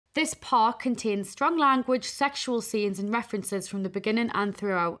This part contains strong language, sexual scenes and references from the beginning and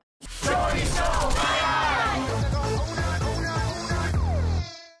throughout. Geordie Shore,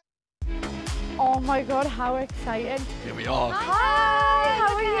 oh my God, how exciting. Here we are. Hi,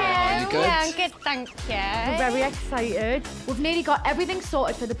 how are you? Are you good? Yeah, I'm good, thank you. We're very excited. We've nearly got everything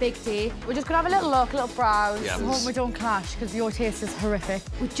sorted for the big day. We're just gonna have a little look, a little browse. Yeah. I hope we don't clash, because your taste is horrific.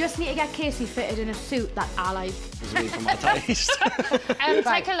 We just need to get Casey fitted in a suit that I like. It's me for my taste.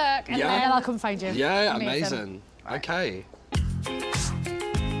 Take a look and then I'll come find you. Yeah, amazing. Okay.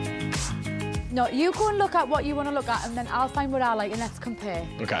 No, you go and look at what you want to look at and then I'll find what I like and let's compare.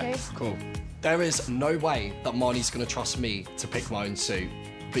 Okay, cool. There is no way that Marnie's going to trust me to pick my own suit.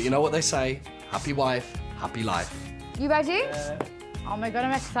 But you know what they say? Happy wife, happy life. You ready? Oh my God,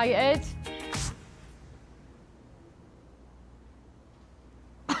 I'm excited.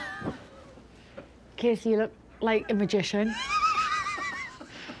 Casey, you look like a magician.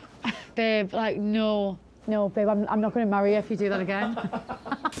 Babe, like, no. No, babe, I'm not going to marry you if you do that again.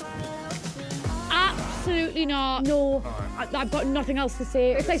 Absolutely not. No, I've got nothing else to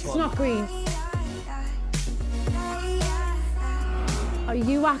say. It's like snot green. Are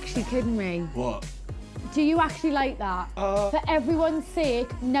you actually kidding me? What? Do you actually like that? For everyone's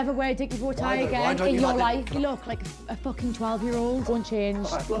sake, never wear a dicky bow tie again in your life. You look like a fucking 12-year-old. Don't change.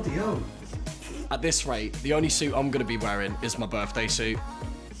 Oh, bloody hell. At this rate, the only suit I'm going to be wearing is my birthday suit.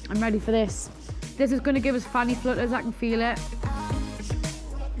 I'm ready for this. This is going to give us fanny flutters, I can feel it.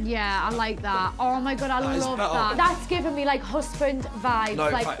 Yeah, I like that. Oh my God, I love that. That's giving me like husband vibes. No,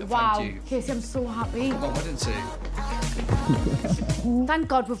 like, wow. Thank you. Casey, I'm so happy. Oh, I didn't see. Thank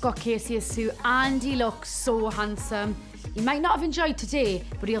God we've got Casey a suit and he looks so handsome. He might not have enjoyed today,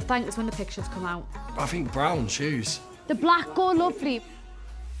 but he'll thank us when the pictures come out. I think brown shoes. The black go lovely.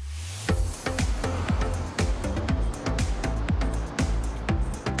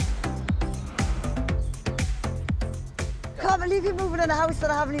 I can't believe you're moving in a house that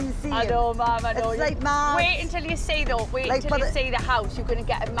I haven't even seen. I know, Mum, I know. It's like mad. Wait until you see, though. Wait until you see the house. You're going to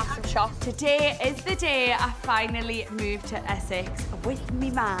get a massive shock. Today is the day I finally moved to Essex with me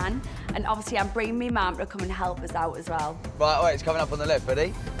man. And obviously, I'm bringing me mum to come and help us out as well. Right, wait, it's coming up on the left,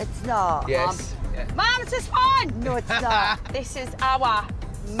 ready? It's not. Yes. Yeah. Mum, it's this one! No, it's not. This is our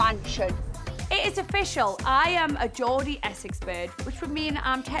mansion. It is official. I am a Geordie Essex bird, which would mean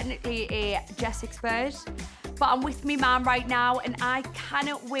I'm technically a Jessex bird. But I'm with me mum right now, and I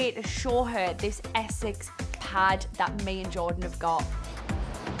cannot wait to show her this Essex pad that me and Jordan have got.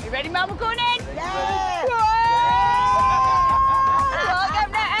 You ready, Mum? We're going in? Yeah!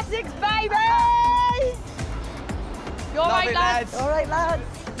 Welcome to Essex, baby! You all right, lads? All right, lads.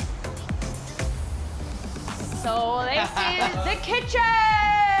 So this is the kitchen!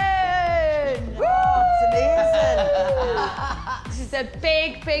 Oh, it's amazing. This is a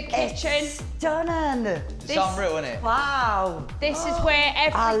big, big kitchen. Stunning. It's unreal, isn't it? Wow. This is where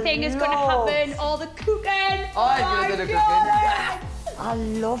everything is going to happen. All the cooking. I'm going to do the cooking. I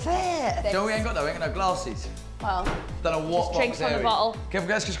love it. No, we ain't got that. We ain't got no glasses. Well, Don't know what drinks box from the there bottle. is. Careful,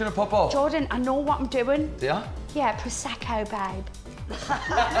 guys, just going to pop off. Jordan, I know what I'm doing. Yeah? Yeah, Prosecco, babe.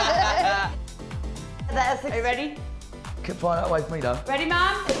 Are you ready? Keep flying that away from me, though. Ready,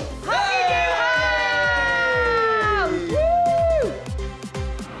 Mum? Happy New House! Woo!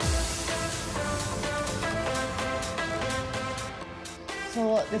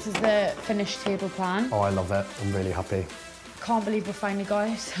 So this is the finished table plan. Oh, I love it. I'm really happy. Can't believe we finally got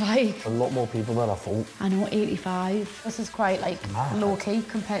it. Like, A lot more people than I thought. I know, 85. This is quite like low-key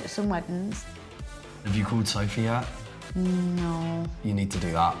compared to some weddings. Have you called Sophie yet? No. You need to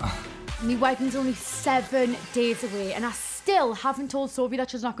do that. My wedding's only 7 days away and I still haven't told Sophie that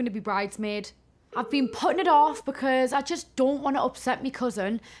she's not going to be bridesmaid. I've been putting it off because I just don't want to upset my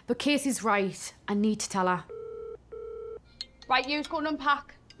cousin, but Casey's right. I need to tell her. Right, you's go and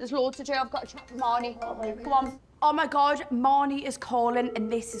unpack. There's loads to do. I've got to chat with Marnie. Come on. Oh my God, Marnie is calling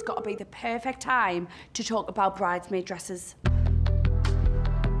and this has got to be the perfect time to talk about bridesmaid dresses.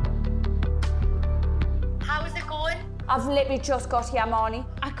 How is it going? I've literally just got here, Marnie.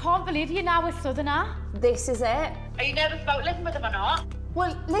 I can't believe you're now a southerner. This is it. Are you nervous about living with them or not?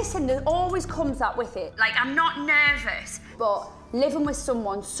 Well, listen, there always comes that with it. Like, I'm not nervous, but living with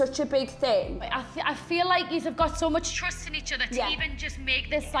someone's such a big thing. I feel like you've got so much trust in each other to Yeah. even just make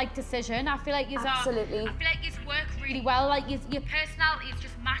this like decision. I feel like you've Absolutely. I feel like you work really well. Like your personalities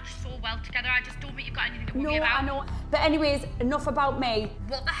just match so well together. I just don't think you've got anything to worry about. I know. But anyways, enough about me.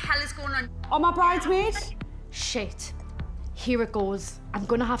 What the hell is going on? Oh, my bridesmaid? Shit. Here it goes. I'm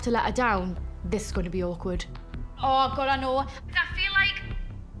gonna have to let her down. This is gonna be awkward. Oh God, I know. But I feel like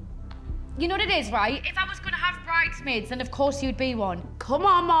You know what it is, right? If I was gonna have bridesmaids, then of course you'd be one. Come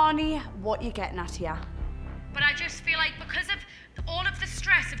on, Marnie, what you getting at here? But I just feel like because of all of the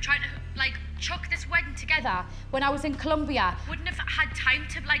stress of trying to, like, chuck this wedding together when I was in Colombia, wouldn't have had time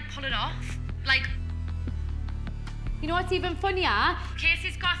to, like, pull it off. Like, you know what's even funnier?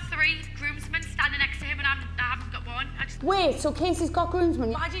 Casey's got 3 groomsmen standing next to him and I haven't got one. Wait, so Casey's got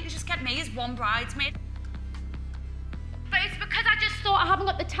groomsmen? Why didn't you just get me as one bridesmaid? But it's because I just thought I haven't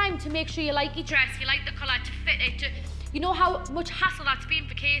got the time to make sure you like your dress, you like the colour, to fit it, to... You know how much hassle that's been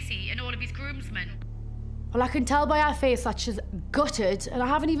for Casey and all of his groomsmen? Well, I can tell by her face that she's gutted, and I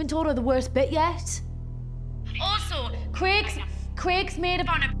haven't even told her the worst bit yet. Also, Craig's maid of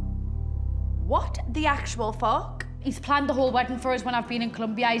honour. What the actual fuck? He's planned the whole wedding for us when I've been in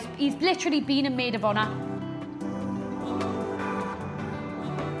Colombia. He's literally been a maid of honour.